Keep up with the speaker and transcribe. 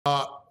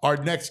Our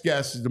next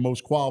guest is the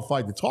most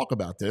qualified to talk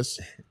about this,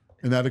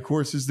 and that, of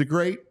course, is the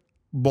great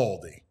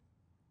Baldy.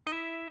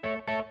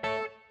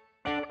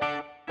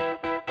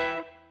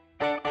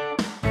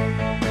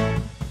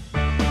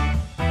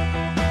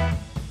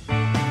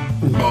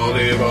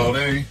 Baldy,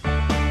 Baldy.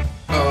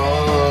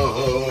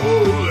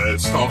 Oh,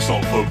 let's talk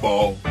some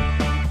football.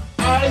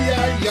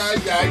 Ay,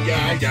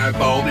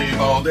 Baldy,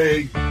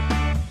 Baldy.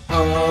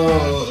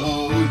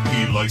 Oh,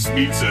 he likes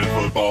meats and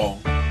football.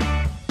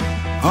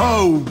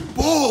 Oh,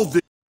 Baldy.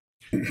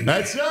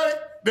 That's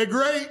it. The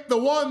great, the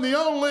one, the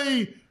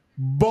only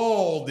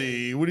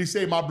Baldy. What do you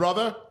say, my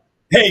brother?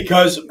 Hey,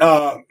 cuz,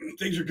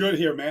 things are good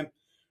here, man.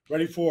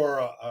 Ready for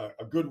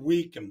a good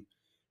week. I'm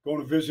going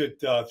to visit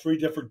 3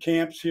 different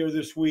camps here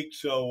this week.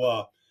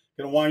 So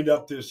going to wind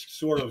up this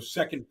sort of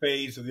second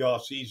phase of the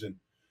offseason,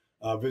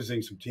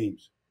 visiting some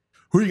teams.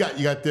 Who you got?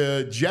 You got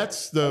the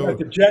Jets? I got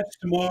the Jets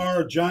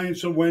tomorrow,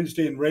 Giants on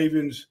Wednesday, and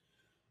Ravens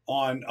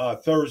on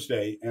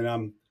Thursday. And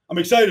I'm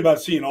excited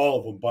about seeing all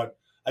of them, but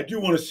I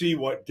do want to see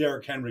what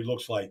Derrick Henry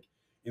looks like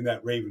in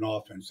that Raven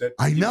offense.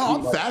 I know.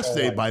 I'm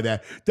fascinated by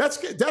that. That's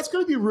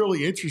going to be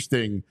really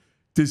interesting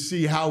to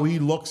see how he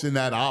looks in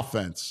that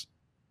offense.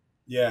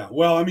 Yeah.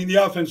 Well, I mean, the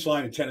offense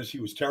line in Tennessee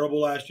was terrible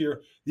last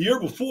year. The year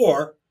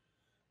before,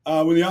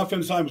 when the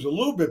offense line was a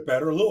little bit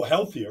better, a little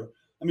healthier,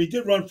 I mean, he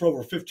did run for over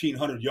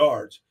 1,500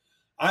 yards.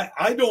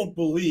 I don't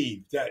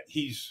believe that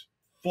he's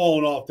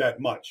fallen off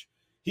that much.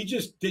 He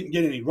just didn't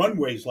get any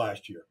runways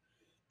last year.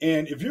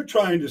 And if you're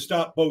trying to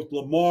stop both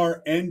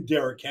Lamar and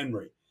Derrick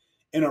Henry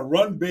in a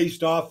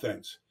run-based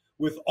offense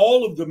with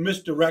all of the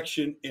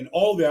misdirection and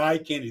all the eye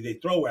candy they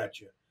throw at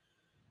you,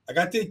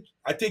 I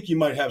think you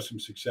might have some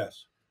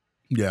success.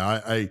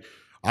 Yeah,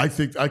 I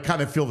think I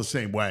kind of feel the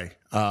same way,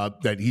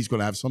 that he's going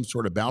to have some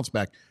sort of bounce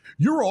back.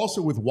 You're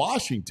also with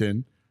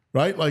Washington,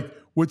 right? Like,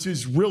 which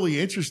is really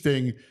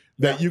interesting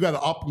that you got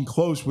up and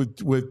close with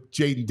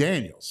Jaden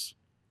Daniels.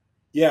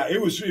 Yeah,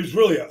 it was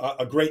really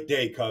a great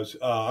day because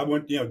I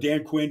went,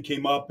 Dan Quinn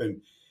came up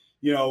and,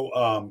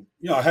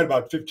 I had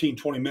about 15,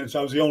 20 minutes.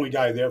 I was the only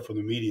guy there from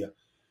the media.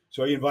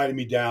 So he invited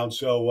me down.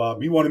 So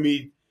he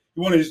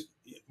wanted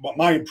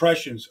my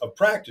impressions of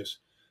practice.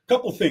 A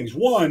couple of things.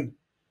 One,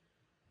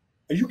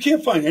 you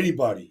can't find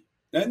anybody.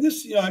 And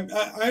this,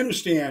 I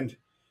understand,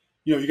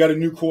 you got a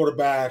new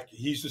quarterback.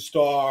 He's the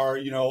star,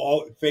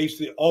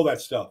 all that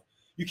stuff.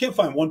 You can't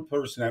find one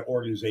person in that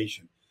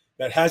organization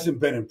that hasn't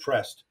been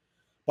impressed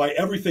by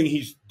everything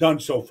he's done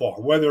so far,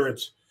 whether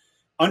it's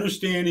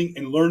understanding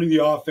and learning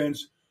the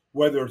offense,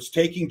 whether it's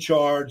taking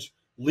charge,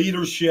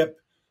 leadership,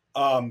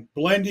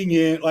 blending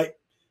in. Like,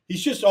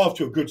 he's just off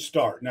to a good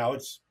start. Now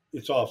it's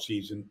off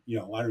season,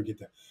 I don't get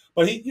that.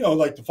 But he,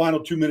 like the final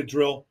 2-minute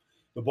drill,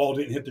 the ball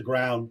didn't hit the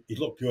ground. He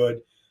looked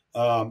good.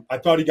 I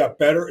thought he got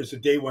better as the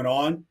day went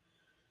on.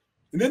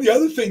 And then the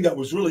other thing that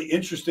was really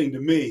interesting to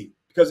me,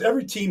 because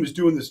every team is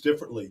doing this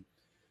differently,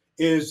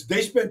 is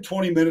they spent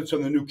 20 minutes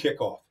on the new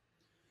kickoff.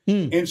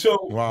 And so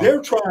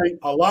they're trying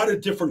a lot of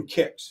different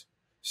kicks,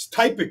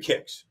 type of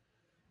kicks,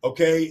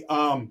 okay?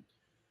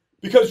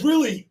 Because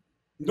really,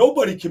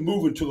 nobody can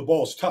move until the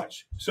ball's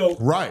touched. So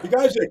the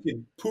guys that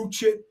can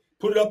pooch it,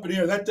 put it up in the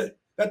air,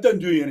 that doesn't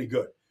do you any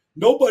good.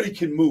 Nobody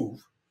can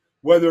move,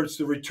 whether it's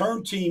the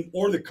return team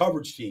or the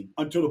coverage team,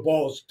 until the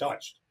ball is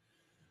touched.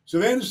 So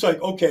then it's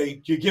like,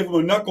 okay, you give them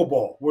a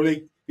knuckleball where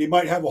they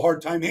might have a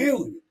hard time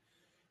handling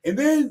it. And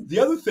then the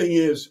other thing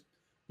is,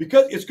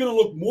 because it's going to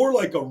look more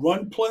like a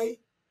run play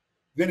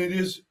than it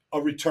is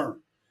a return.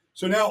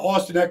 So now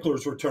Austin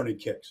Eckler's returning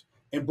kicks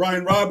and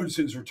Brian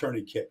Robinson's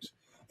returning kicks.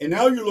 And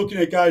now you're looking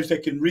at guys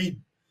that can read,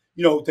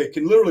 they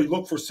can literally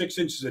look for 6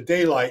 inches of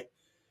daylight.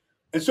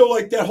 And so,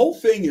 like, that whole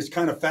thing is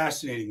kind of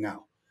fascinating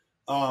now.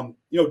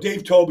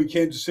 Dave Tobey,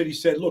 Kansas City,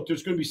 said, look,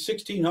 there's going to be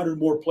 1,600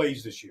 more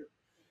plays this year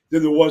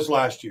than there was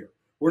last year.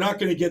 We're not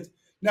going to get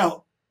 –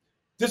 now,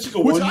 this is a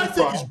one-year Which I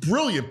think is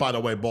brilliant, by the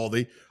way,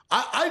 Baldy.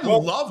 I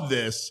love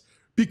this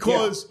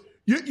because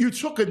you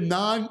took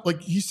a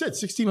like you said,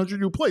 1,600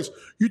 new plays.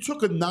 You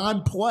took a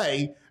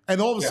non-play, and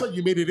all of a sudden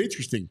you made it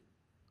interesting.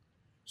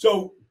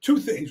 So 2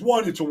 things.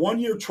 One, it's a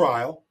 1-year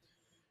trial.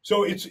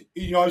 So it's,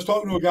 I was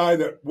talking to a guy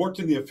that worked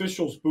in the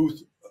officials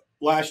booth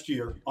last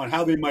year on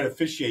how they might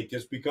officiate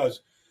this,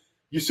 because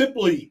you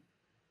simply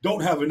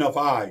don't have enough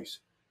eyes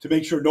to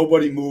make sure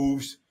nobody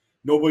moves,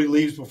 nobody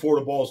leaves before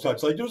the ball's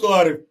touched. Like, there's a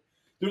lot of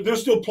they're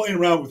still playing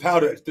around with how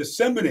to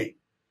disseminate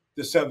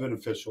the 7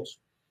 officials.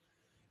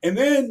 And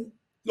then,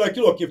 like,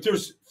 look, if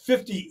there's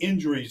 50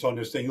 injuries on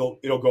this thing,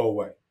 it'll go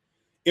away.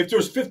 If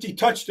there's 50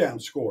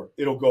 touchdowns scored,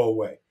 it'll go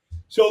away.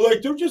 So,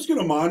 like, they're just going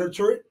to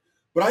monitor it.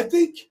 But I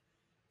think,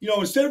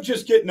 instead of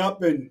just getting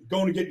up and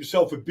going to get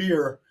yourself a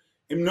beer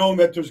and knowing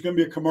that there's going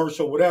to be a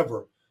commercial,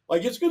 whatever,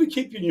 like, it's going to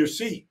keep you in your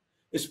seat,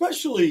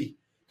 especially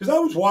because I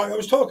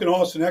was talking to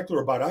Austin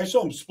Eckler about it. I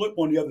saw him split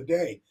one the other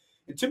day,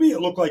 and to me,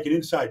 it looked like an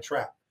inside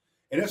trap.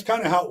 And that's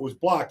kind of how it was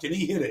blocked, and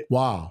he hit it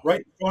right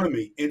in front of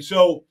me. And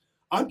so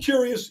I'm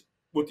curious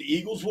what the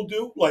Eagles will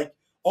do. Like,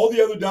 all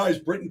the other guys,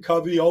 Britton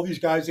Covey, all these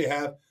guys they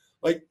have,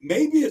 like,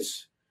 maybe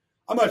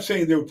I'm not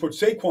saying they would put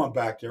Saquon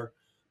back there,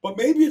 but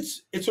maybe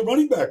it's a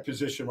running back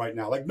position right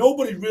now. Like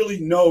nobody really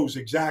knows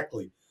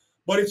exactly,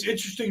 but it's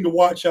interesting to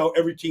watch how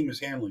every team is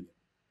handling it.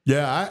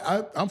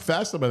 Yeah, I'm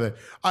fascinated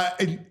by that.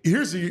 And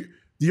here's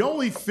the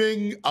only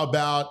thing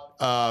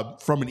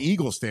about from an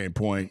Eagle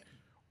standpoint,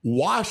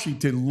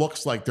 Washington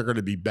looks like they're going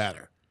to be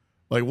better.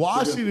 Like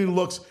Washington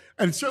looks,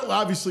 and certainly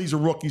obviously he's a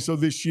rookie, so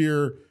this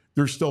year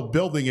they're still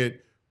building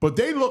it, but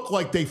they look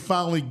like they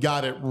finally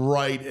got it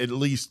right, at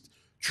least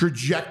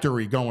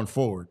trajectory going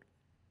forward.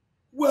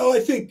 Well, I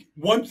think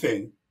one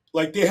thing,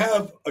 like they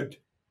have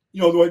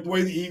the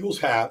way the Eagles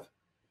have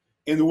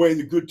and the way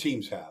the good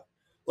teams have.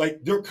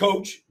 Like their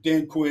coach,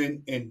 Dan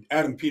Quinn, and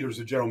Adam Peters,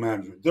 the general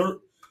manager,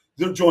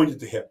 they're joined at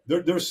the hip.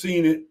 They're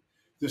seeing it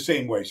the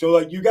same way. So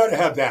like you got to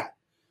have that.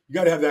 You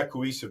got to have that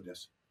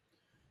cohesiveness.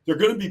 They're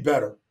going to be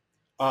better.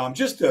 I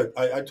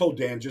told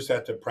Dan just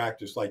at the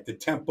practice, like the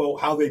tempo,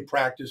 how they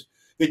practice.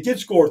 They did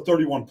score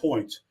 31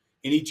 points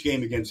in each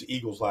game against the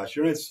Eagles last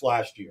year, and it's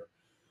last year.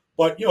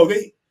 But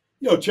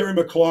Terry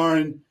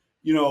McLaurin,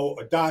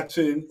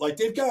 Dotson, like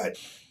they've got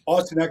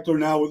Austin Eckler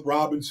now with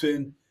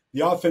Robinson.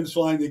 The offensive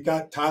line, they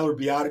got Tyler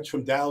Biadasz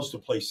from Dallas to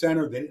play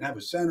center. They didn't have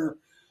a center.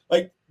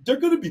 Like,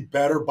 they're going to be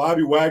better.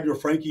 Bobby Wagner,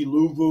 Frankie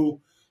Louvu,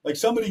 like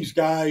some of these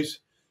guys,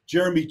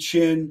 Jeremy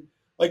Chin,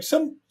 like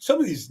some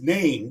of these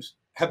names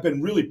have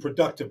been really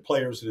productive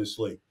players in this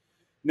league.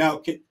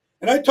 Now,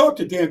 and I talked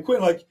to Dan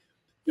Quinn, like,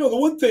 the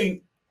one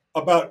thing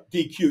about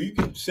DQ, you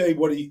can say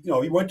what he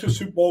went to a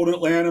Super Bowl in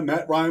Atlanta.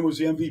 Matt Ryan was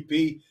the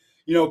MVP.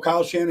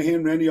 Kyle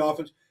Shanahan ran the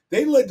offense.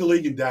 They led the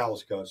league in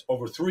Dallas, guys,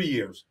 over 3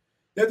 years.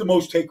 They had the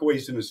most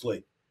takeaways in this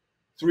league,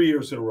 3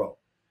 years in a row.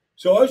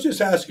 So I was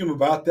just asking him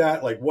about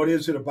that, like what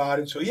is it about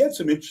it? So he had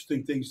some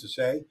interesting things to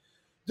say.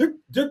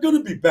 They're going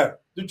to be better.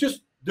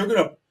 They're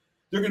going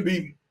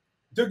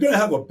to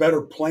have a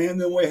better plan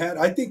than we had.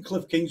 I think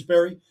Cliff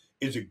Kingsbury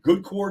is a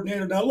good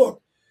coordinator. Now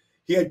look,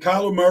 he had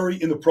Kyler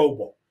Murray in the Pro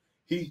Bowl.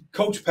 He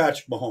coached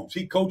Patrick Mahomes.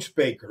 He coached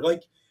Baker.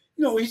 Like,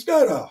 he's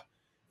got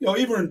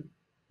even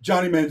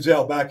Johnny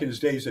Manziel back in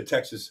his days at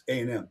Texas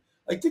A&M.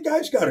 Like the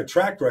guy's got a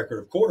track record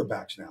of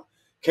quarterbacks now.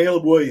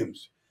 Caleb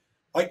Williams,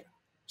 like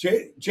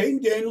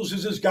Jaden Daniels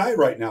is this guy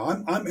right now.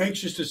 I'm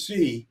anxious to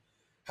see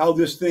how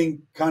this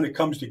thing kind of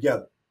comes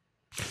together.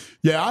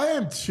 Yeah, I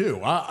am too.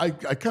 I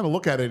kind of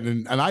look at it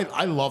and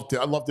I loved it.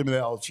 I loved him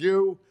at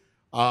LSU.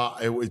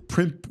 It was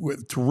print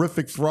with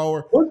terrific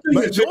thrower. One thing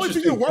but the only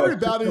thing you're worried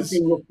about is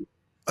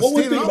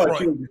standing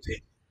upright.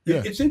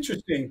 It's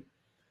interesting.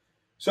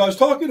 So I was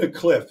talking to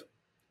Cliff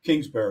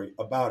Kingsbury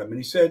about him, and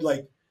he said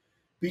like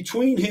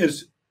between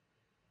his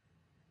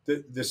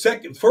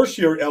the first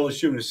year at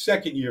LSU and his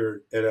second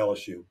year at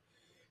LSU,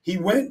 he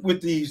went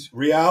with these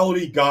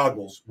reality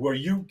goggles where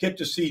you get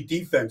to see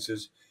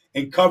defenses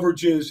and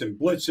coverages and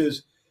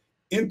blitzes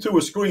into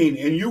a screen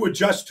and you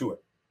adjust to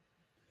it.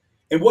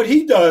 And what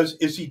he does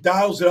is he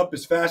dials it up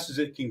as fast as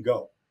it can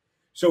go.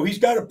 So he's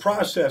got to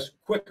process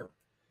quicker.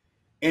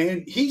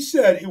 And he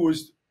said it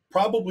was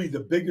probably the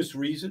biggest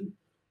reason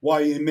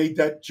why he made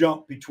that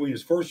jump between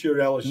his first year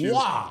at LSU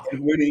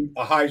and winning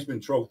a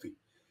Heisman Trophy.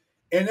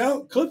 And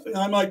now Cliff, and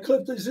I'm like,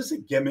 Cliff, is this a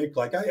gimmick?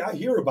 Like, I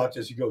hear about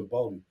this. He goes,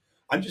 Baldy,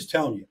 I'm just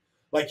telling you.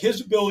 Like,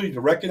 his ability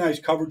to recognize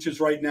coverages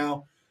right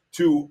now,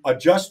 to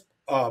adjust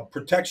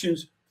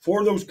protections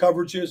for those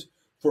coverages,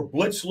 for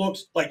blitz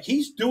looks, like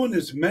he's doing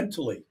this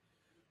mentally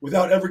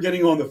without ever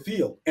getting on the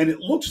field. And it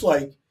looks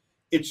like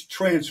it's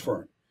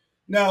transferring.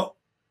 Now,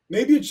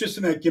 maybe it's just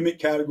in that gimmick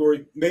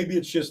category. Maybe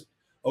it's just,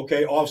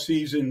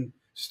 off-season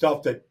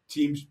stuff that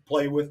teams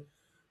play with.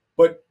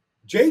 But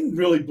Jaden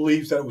really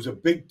believes that it was a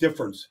big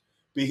difference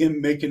be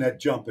him making that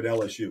jump at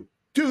LSU.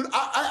 Dude,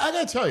 I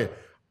got to tell you,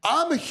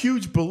 I'm a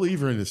huge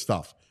believer in this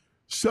stuff.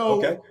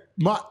 So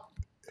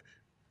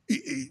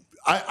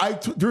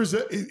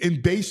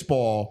in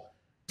baseball,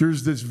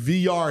 there's this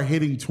VR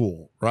hitting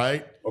tool,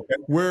 right? Okay.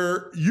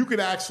 Where you can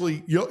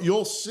actually,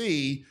 you'll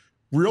see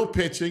real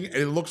pitching, and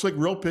it looks like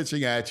real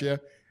pitching at you,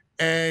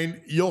 and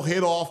you'll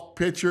hit off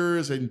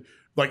pitchers and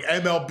like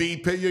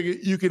MLB pitching.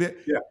 You can hit.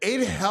 Yeah.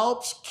 It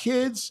helps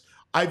kids.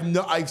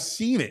 I've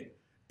seen it.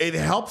 It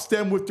helps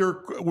them with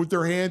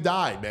their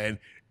hand-eye, man.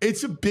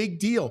 It's a big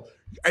deal.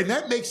 And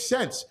that makes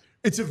sense.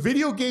 It's a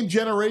video game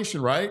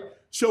generation, right?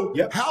 So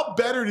how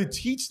better to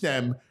teach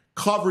them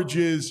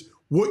coverages,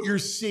 what you're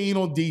seeing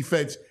on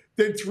defense,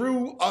 than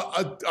through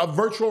a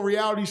virtual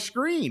reality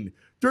screen?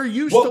 They're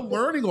used to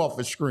learning off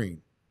a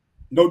screen.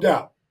 No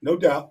doubt.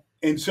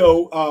 And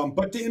so,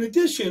 but in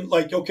addition,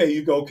 like,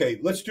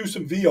 let's do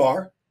some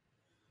VR.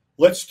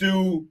 Let's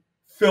do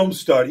film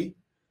study.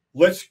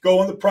 Let's go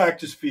on the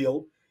practice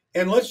field.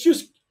 And let's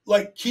just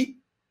keep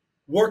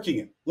working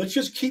it. Let's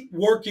just keep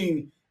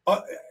working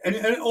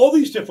and all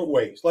these different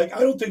ways. Like,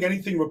 I don't think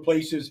anything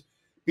replaces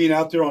being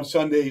out there on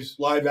Sundays,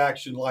 live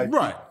action, live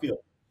field.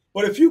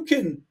 But if you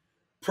can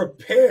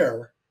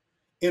prepare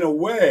in a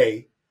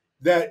way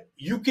that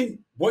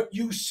what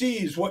you see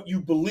is what you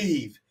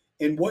believe,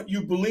 and what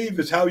you believe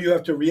is how you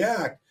have to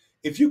react.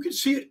 If you can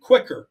see it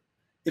quicker,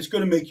 it's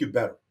going to make you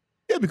better.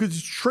 Yeah, because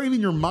it's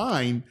training your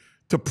mind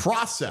to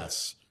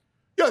process.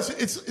 Yes,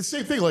 it's the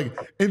same thing like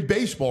in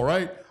baseball,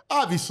 right?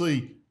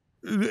 obviously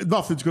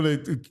nothing's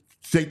going to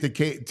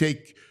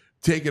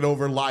take it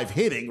over live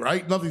hitting,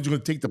 right? Nothing's going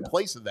to take the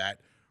place of that.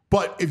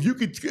 But if you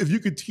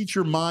could teach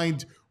your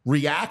mind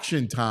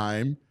reaction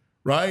time,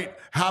 right?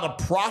 How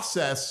to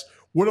process,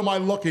 what am I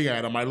looking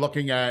at? Am I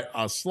looking at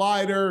a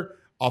slider,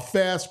 a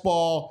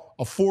fastball,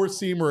 a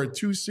four-seamer, a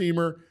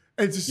two-seamer?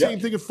 And it's the same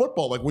thing in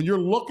football. Like when you're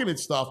looking at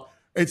stuff,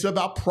 it's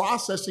about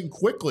processing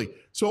quickly.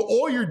 So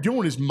all you're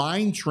doing is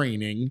mind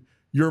training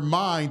your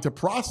mind to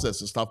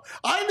process the stuff.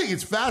 I think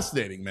it's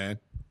fascinating, man.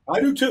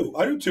 I do too.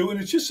 And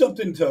it's just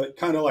something to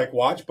kind of like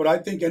watch. But I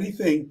think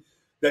anything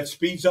that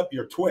speeds up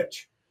your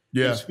twitch,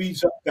 it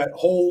speeds up that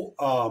whole,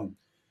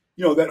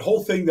 that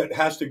whole thing that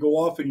has to go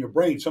off in your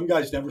brain. Some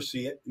guys never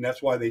see it, and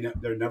that's why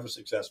they're never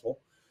successful.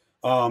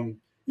 And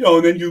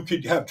then you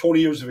could have 20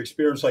 years of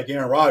experience like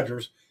Aaron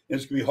Rodgers, and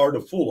it's gonna be hard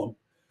to fool them.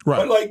 Right.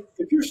 But like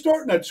if you're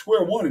starting at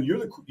square one and you're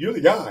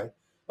the guy,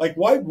 like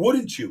why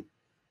wouldn't you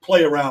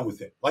play around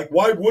with it? Like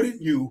why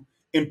wouldn't you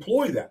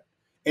employ that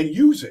and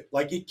use it?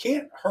 Like it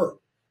can't hurt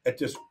at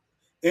this.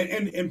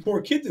 And for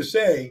a kid to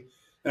say,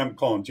 and I'm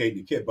calling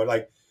Jaden a kid, but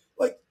like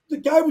the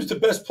guy was the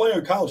best player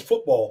in college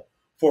football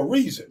for a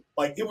reason.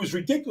 Like it was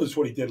ridiculous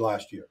what he did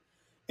last year.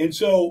 And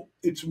so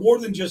it's more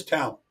than just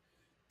talent.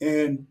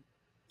 And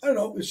I don't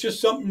know, it's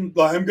just something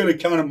I'm going to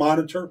kind of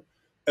monitor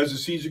as the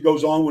season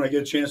goes on when I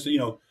get a chance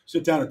to,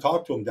 sit down and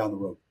talk to him down the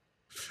road.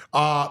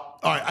 All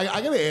right,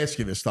 I got to ask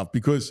you this stuff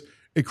because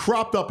it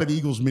cropped up at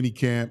Eagles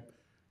minicamp.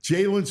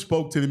 Jalen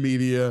spoke to the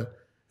media.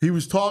 He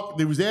was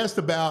asked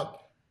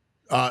about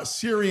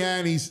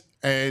Sirianni's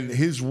and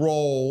his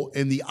role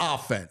in the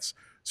offense.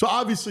 So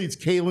obviously it's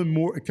Kellen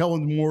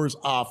Moore's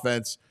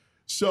offense.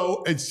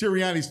 So, and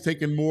Sirianni's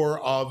taken more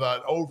of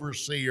an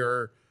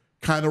overseer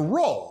kind of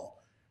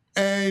role.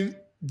 And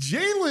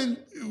Jalen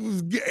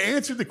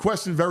answered the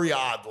question very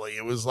oddly.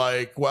 It was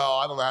like, well,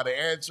 I don't know how to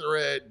answer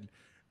it.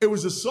 It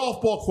was a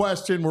softball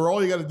question where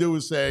all you got to do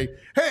is say,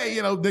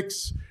 hey,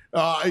 Nick's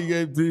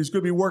he's going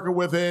to be working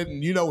with it,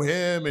 and you know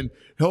him, and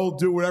he'll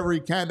do whatever he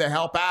can to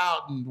help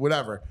out and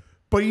whatever.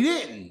 But he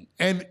didn't.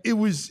 And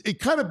it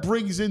kind of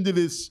brings into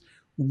this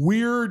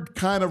weird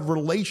kind of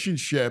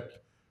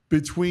relationship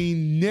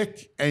between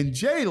Nick and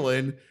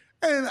Jalen.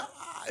 And,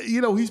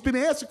 he's been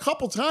asked a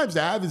couple times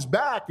to have his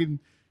back, and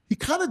he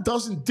kind of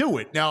doesn't do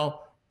it.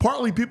 Now,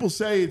 partly people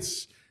say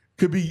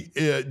could be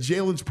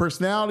Jalen's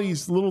personality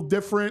is a little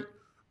different,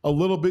 a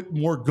little bit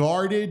more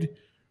guarded,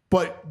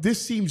 but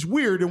this seems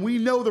weird. And we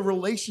know the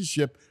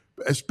relationship,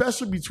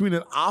 especially between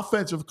an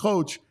offensive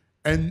coach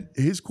and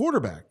his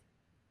quarterback.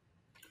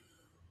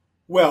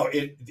 Well,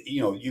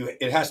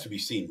 it has to be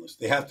seamless.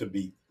 They have to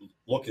be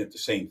looking at the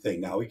same thing.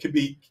 Now, it could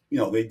be,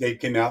 they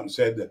came out and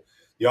said that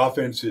the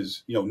offense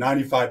is,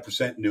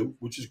 95% new,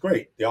 which is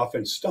great. The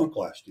offense stunk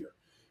last year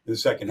in the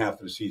second half of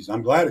the season.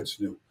 I'm glad it's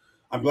new.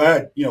 I'm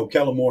glad,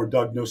 Kellen Moore and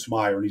Doug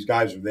Nussmeier and these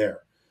guys are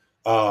there.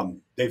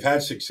 They've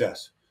had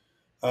success.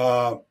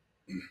 I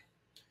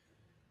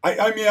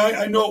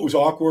know it was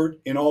awkward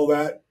and all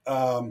that.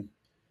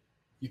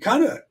 You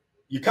kind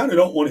of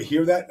don't want to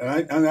hear that,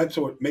 and that's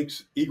what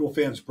makes Eagle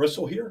fans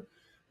bristle here.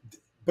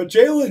 But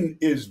Jalen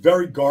is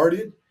very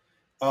guarded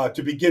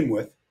to begin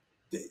with.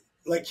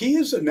 Like he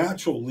is a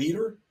natural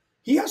leader.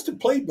 He has to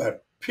play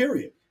better.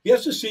 Period. He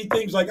has to see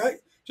things like I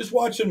just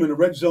watched him in a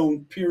red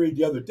zone period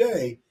the other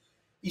day.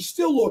 He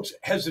still looks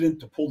hesitant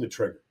to pull the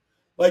trigger.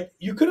 Like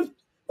you could have,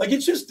 like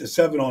it's just a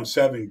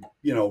 7-on-7,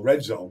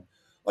 red zone.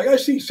 Like I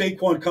see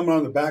Saquon coming out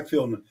of the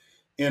backfield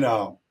in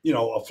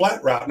a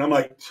flat route, and I'm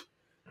like,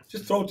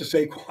 just throw it to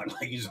Saquon.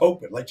 Like he's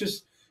open. Like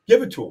just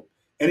give it to him.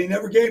 And he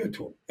never gave it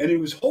to him. And he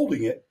was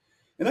holding it.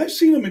 And I've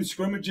seen him in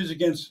scrimmages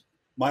against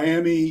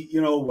Miami,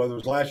 whether it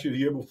was last year or the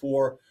year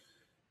before.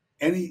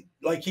 And he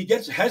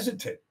gets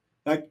hesitant.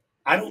 Like,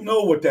 I don't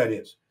know what that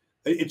is.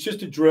 It's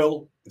just a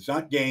drill. It's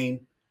not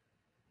game.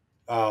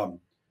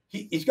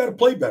 He's got to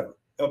play better,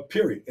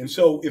 period. And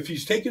so if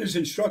he's taking his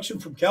instruction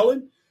from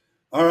Kellen,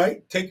 all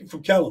right, take it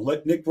from Kellen.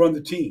 Let Nick run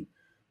the team.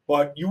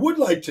 But you would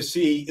like to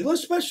see,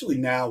 especially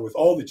now with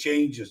all the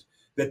changes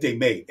that they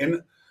made.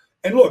 And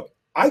look,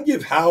 I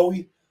give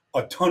Howie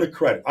a ton of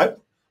credit.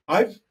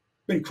 I've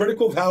been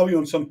critical of Howie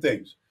on some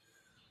things.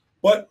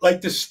 But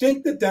like the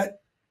stink that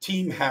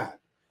team had,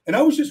 and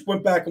I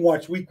went back and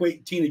watched Week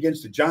 18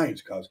 against the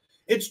Giants because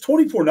it's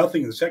 24-0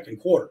 in the second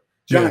quarter,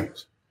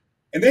 Giants.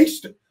 Yeah.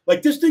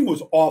 And this thing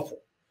was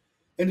awful.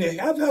 And to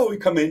have Howie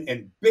come in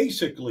and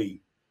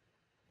basically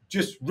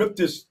just rip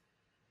this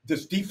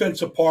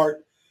defense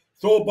apart,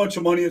 throw a bunch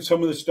of money at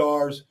some of the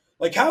stars.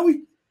 Like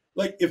Howie,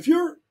 if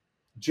you're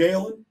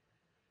Jalen,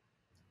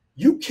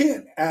 you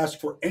can't ask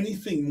for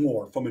anything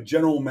more from a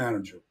general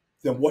manager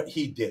than what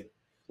he did.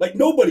 Like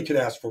nobody could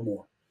ask for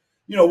more.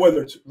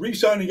 Whether it's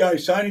re-signing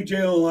guys, signing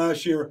Jalen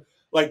last year,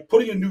 like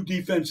putting a new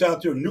defense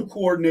out there, new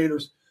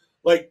coordinators.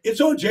 Like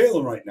it's on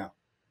Jalen right now.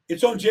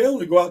 It's on Jalen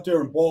to go out there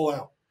and ball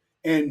out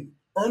and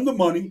earn the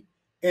money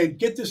and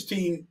get this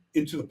team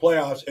into the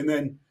playoffs and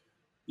then,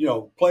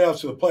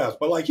 playoffs to the playoffs.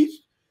 But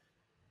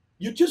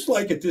you just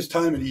like at this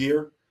time of the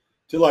year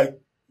to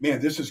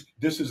man, this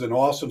is an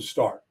awesome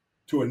start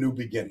to a new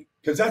beginning.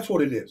 because that's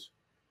what it is.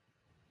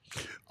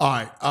 All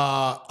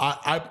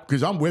right.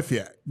 Because I'm with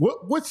you.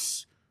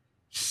 What's,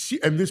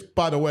 and this,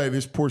 by the way,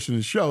 this portion of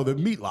the show, the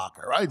Meat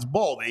Locker, right? It's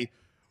Baldy,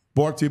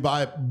 brought to you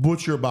by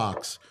Butcher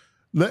Box.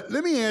 Let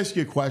me ask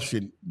you a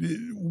question.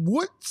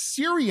 What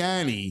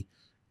Sirianni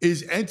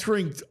is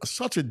entering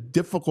such a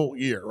difficult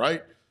year,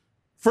 right?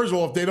 First of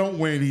all, if they don't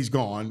win, he's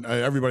gone.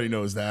 Everybody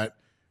knows that.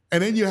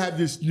 And then you have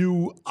this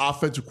new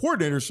offensive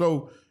coordinator.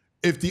 So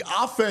if the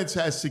offense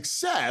has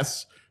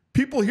success,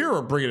 people here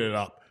are bringing it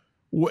up.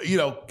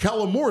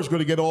 Kellen Moore is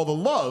going to get all the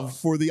love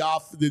for the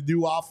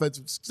new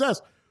offensive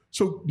success.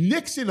 So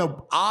Nick's in an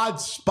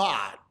odd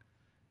spot.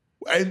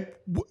 And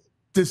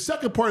the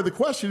second part of the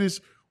question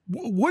is,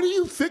 what do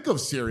you think of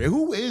Sirianni?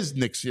 Who is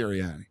Nick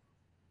Sirianni?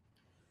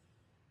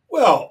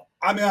 Well,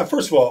 I mean,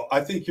 first of all, I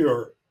think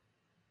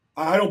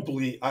I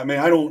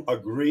don't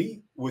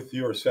agree with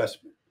your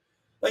assessment.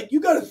 Like, you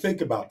got to think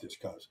about this,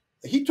 cuz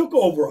he took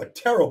over a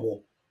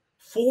terrible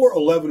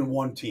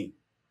 4-11-1 team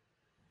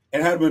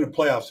and had them in the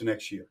playoffs the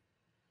next year.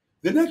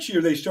 The next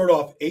year, they start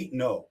off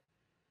 8-0,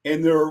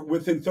 and they're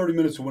within 30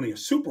 minutes of winning a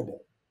Super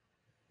Bowl.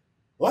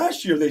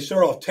 Last year, they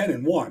start off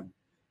 10-1,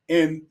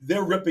 and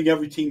they're ripping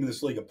every team in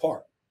this league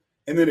apart,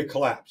 and then it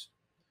collapsed.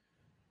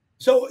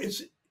 So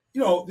it's,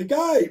 the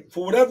guy,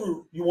 for whatever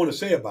you want to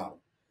say about him,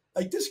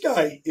 like, this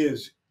guy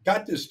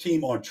got this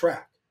team on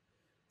track.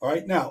 All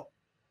right, now,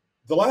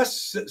 the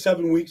last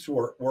 7 weeks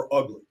were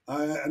ugly,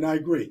 and I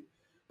agree.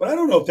 But I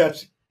don't know if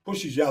that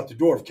pushes you out the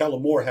door if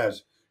Kellen Moore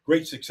has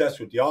great success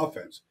with the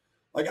offense.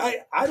 Like,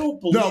 I don't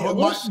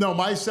believe.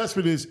 My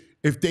assessment is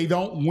if they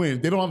don't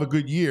win, they don't have a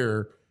good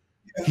year.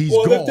 Yeah, he's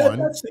gone. If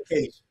that's the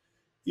case,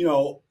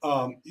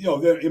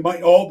 it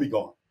might all be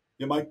gone.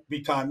 It might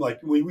be time. Like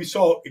we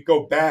saw it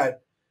go bad,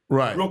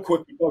 right, real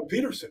quick with Doug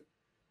Peterson,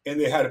 and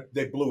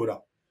they blew it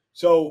up.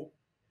 So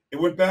it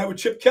went bad with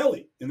Chip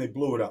Kelly, and they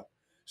blew it up.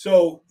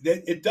 So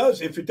it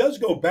does. If it does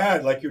go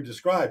bad, like you're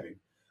describing,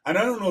 and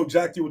I don't know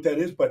exactly what that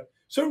is, but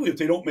certainly if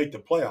they don't make the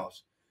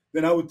playoffs,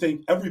 then I would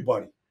think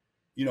everybody,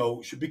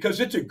 should, because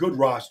it's a good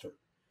roster.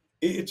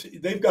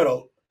 They've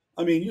got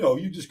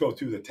you just go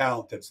through the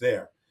talent that's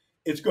there.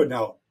 It's good.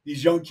 Now,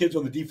 these young kids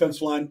on the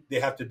defense line, they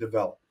have to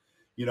develop.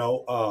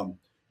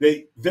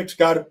 Vic's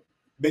got to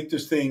make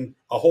this thing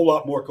a whole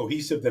lot more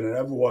cohesive than it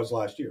ever was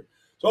last year.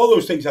 So all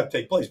those things have to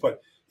take place.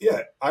 But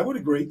yeah, I would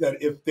agree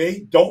that if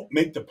they don't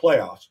make the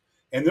playoffs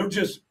and they're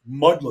just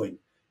muddling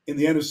in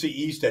the NFC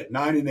East at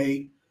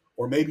 9-8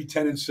 or maybe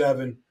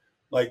 10-7,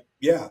 like,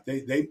 yeah,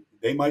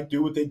 they might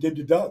do what they did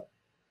to Doug.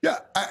 Yeah,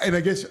 and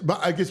I guess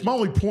my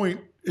only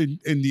point in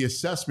the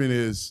assessment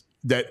is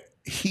that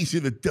he's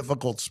in a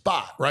difficult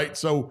spot, right?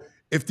 So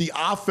if the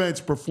offense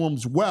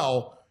performs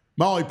well,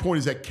 my only point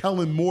is that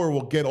Kellen Moore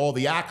will get all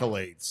the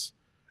accolades.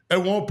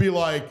 It won't be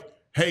like,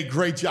 hey,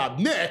 great job,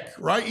 Nick,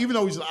 right? Even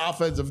though he's an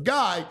offensive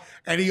guy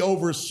and he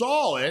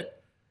oversaw it,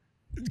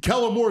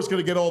 Kellen Moore is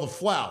going to get all the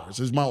flowers,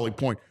 is my only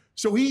point.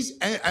 So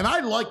and I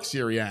like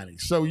Sirianni.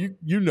 So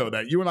you know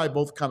that. You and I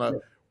both kind of,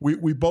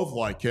 we both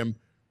like him.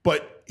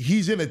 But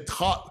he's in a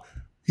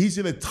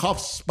tough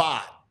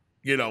spot,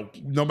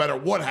 no matter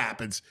what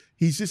happens.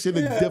 He's just in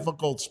a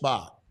difficult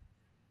spot.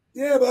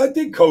 Yeah, but I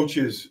think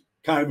coaches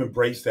kind of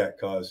embrace that,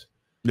 cuz.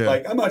 Yeah.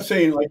 Like, I'm not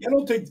saying, like, I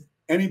don't think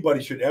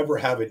anybody should ever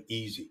have it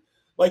easy.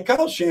 Like,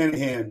 Kyle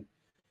Shanahan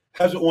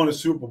hasn't won a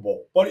Super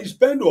Bowl, but he's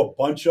been to a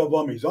bunch of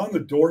them. He's on the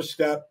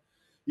doorstep,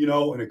 in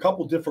a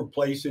couple different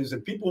places,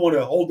 and people want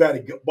to hold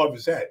that above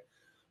his head.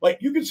 Like,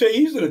 you could say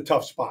he's in a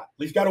tough spot.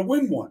 He's got to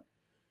win one.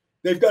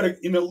 They've got an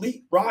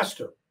elite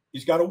roster.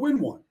 He's got to win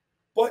one.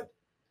 But,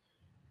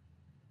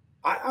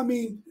 I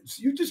mean,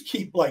 you just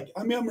keep, like,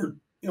 I remember,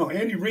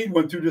 Andy Reid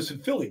went through this in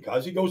Philly,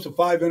 cuz he goes to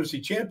 5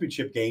 NFC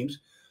championship games.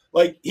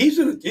 Like, he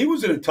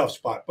was in a tough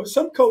spot. But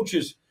some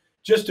coaches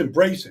just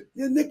embrace it.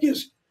 Yeah,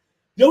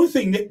 the only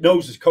thing Nick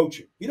knows is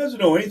coaching. He doesn't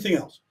know anything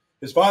else.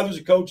 His father's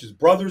a coach. His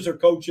brothers are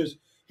coaches.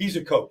 He's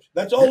a coach.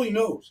 That's all he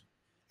knows.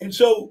 And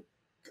so,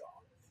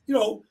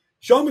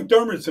 Sean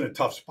McDermott's in a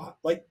tough spot.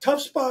 Like,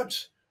 tough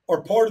spots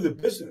are part of the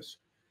business.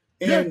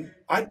 And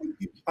I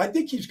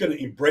think he's going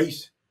to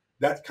embrace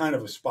that kind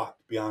of a spot,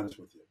 to be honest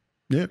with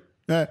you.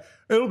 Yeah.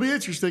 It'll be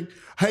interesting.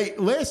 Hey,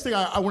 last thing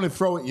I want to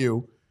throw at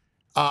you,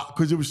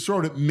 because it was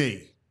thrown at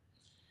me.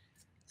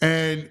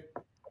 And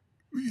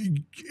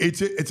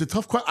it's a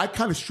tough question. I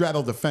kind of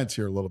straddle the fence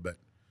here a little bit.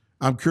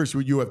 I'm curious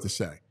what you have to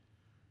say.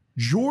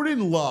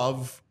 Jordan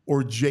Love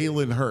or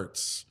Jalen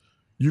Hurts.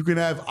 You can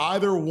have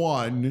either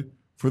one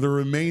for the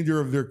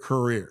remainder of their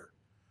career.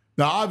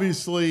 Now,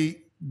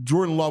 obviously,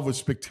 Jordan Love was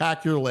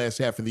spectacular last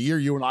half of the year.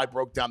 You and I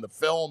broke down the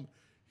film.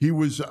 He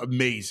was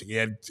amazing. He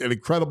had an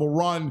incredible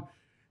run.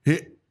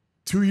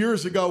 2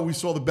 years ago, we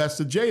saw the best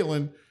of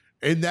Jalen.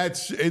 In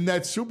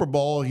that Super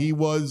Bowl, he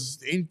was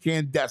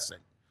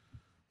incandescent.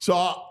 So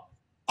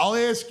I'll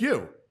ask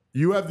you.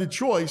 You have the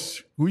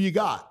choice. Who you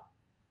got?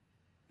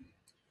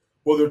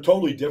 Well, they're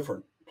totally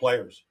different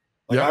players.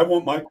 Like, I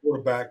want my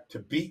quarterback to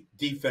beat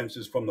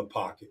defenses from the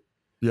pocket.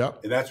 Yeah.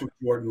 And that's what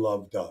Jordan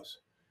Love does.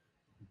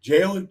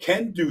 Jalen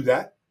can do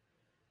that,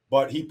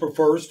 but he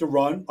prefers to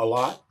run a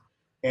lot.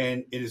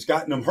 and it has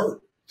gotten him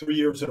hurt 3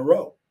 years in a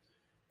row.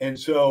 And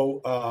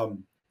so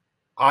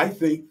I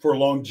think for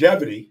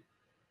longevity,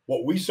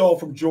 what we saw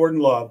from Jordan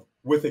Love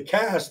with a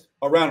cast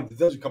around him that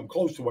doesn't come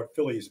close to what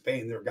Philly is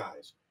paying their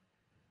guys.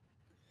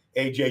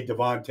 AJ,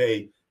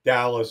 Devontae,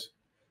 Dallas,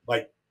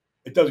 like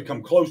it doesn't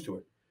come close to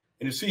it.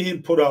 And to see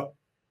him put up,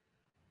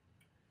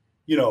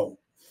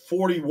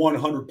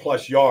 4,100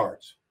 plus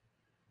yards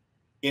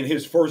in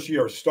his first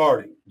year of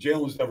starting,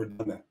 Jalen's never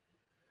done that.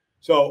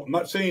 So I'm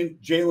not saying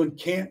Jalen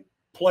can't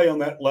play on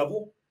that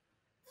level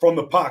from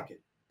the pocket,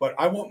 but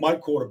I want my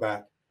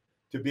quarterback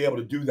to be able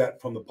to do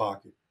that from the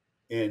pocket.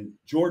 And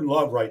Jordan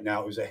Love right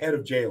now is ahead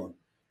of Jalen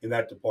in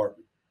that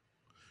department.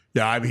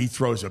 Yeah, I mean, he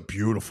throws a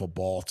beautiful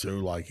ball too.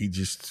 Like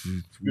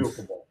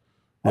Beautiful ball.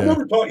 Yeah. I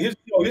remember talking.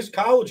 His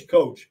college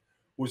coach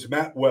was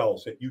Matt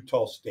Wells at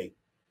Utah State,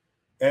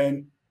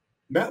 and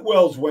Matt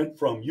Wells went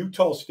from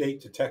Utah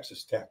State to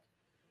Texas Tech.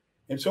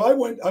 And so I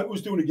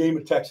was doing a game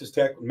at Texas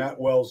Tech when Matt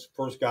Wells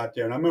first got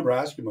there, and I remember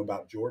asking him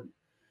about Jordan,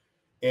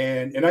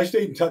 and I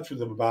stayed in touch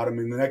with him about him.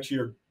 And the next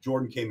year,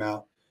 Jordan came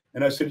out,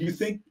 and I said, "You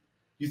think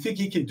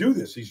he can do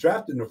this? He's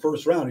drafted in the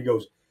first round." He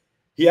goes,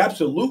 "He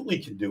absolutely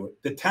can do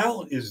it. The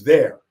talent is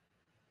there,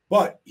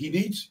 but he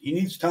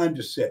needs time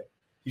to sit.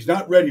 He's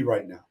not ready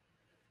right now."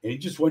 And he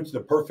just went to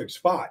the perfect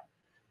spot.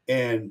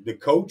 And the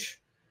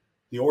coach,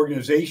 the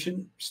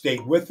organization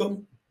stayed with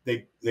him.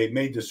 They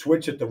made the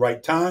switch at the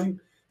right time.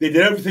 They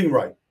did everything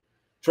right.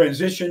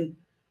 Transition.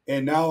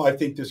 And now I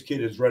think this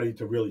kid is ready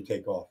to really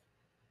take off.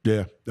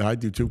 Yeah, I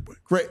do too.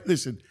 Great.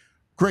 Listen,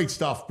 great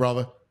stuff,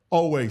 brother.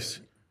 Always.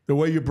 The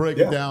way you break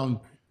it down,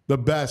 the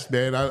best,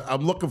 man.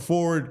 I'm looking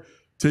forward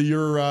to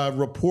your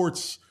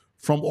reports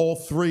from all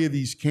three of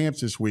these camps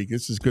this week.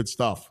 This is good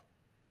stuff.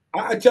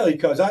 I tell you,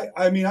 cuz I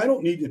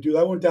don't need to do that.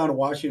 I went down to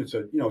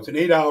Washington. It's an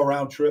 8-hour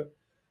round trip.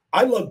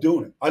 I love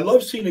doing it. I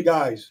love seeing the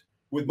guys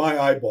with my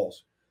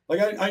eyeballs. Like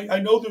I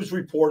know there's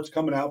reports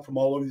coming out from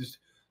all over these.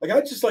 Like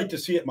I just like to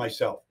see it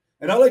myself.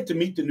 And I like to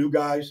meet the new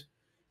guys.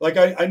 Like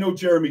I know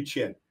Jeremy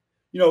Chin.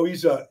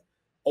 He's a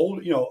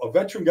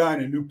veteran guy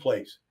in a new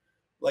place.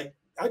 Like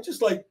I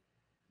just like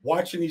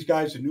watching these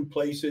guys in new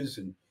places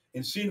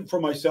and seeing it for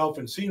myself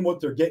and seeing what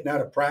they're getting out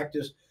of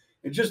practice.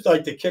 And just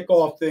like the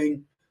kickoff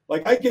thing.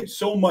 Like I get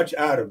so much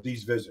out of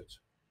these visits.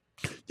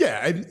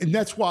 Yeah, and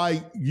that's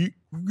why you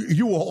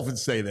often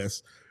say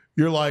this.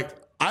 You're like,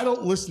 I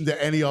don't listen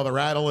to any other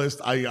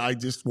analyst. I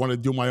just want to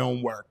do my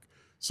own work.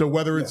 So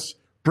whether it's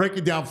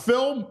breaking down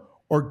film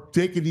or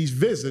taking these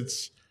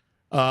visits,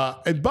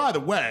 and by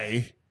the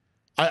way,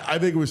 I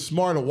think it was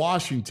smart of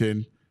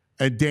Washington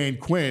and Dan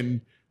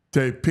Quinn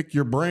to pick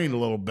your brain a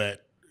little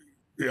bit.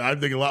 I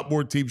think a lot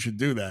more teams should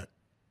do that.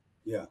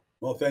 Yeah,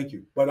 well, thank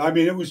you. But I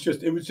mean, it was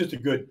just a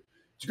good.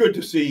 It's good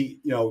to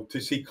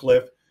see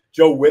Cliff.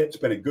 Joe Witt's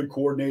been a good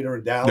coordinator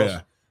in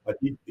Dallas.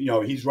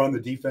 Yeah. He's run the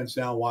defense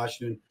now in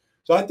Washington.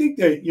 So I think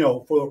that,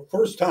 for the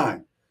first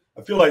time,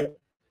 I feel like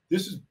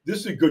this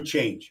is a good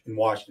change in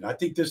Washington. I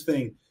think this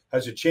thing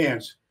has a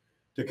chance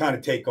to kind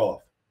of take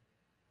off.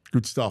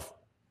 Good stuff.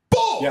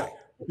 Baldy! Yeah.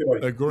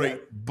 A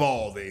great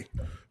Baldy.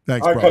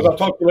 Thanks, all right, brother. I'll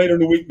talk to you later in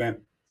the week,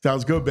 man.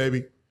 Sounds good,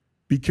 baby.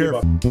 Be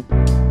careful. We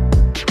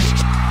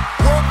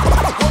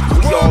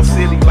all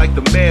silly like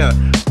the mayor.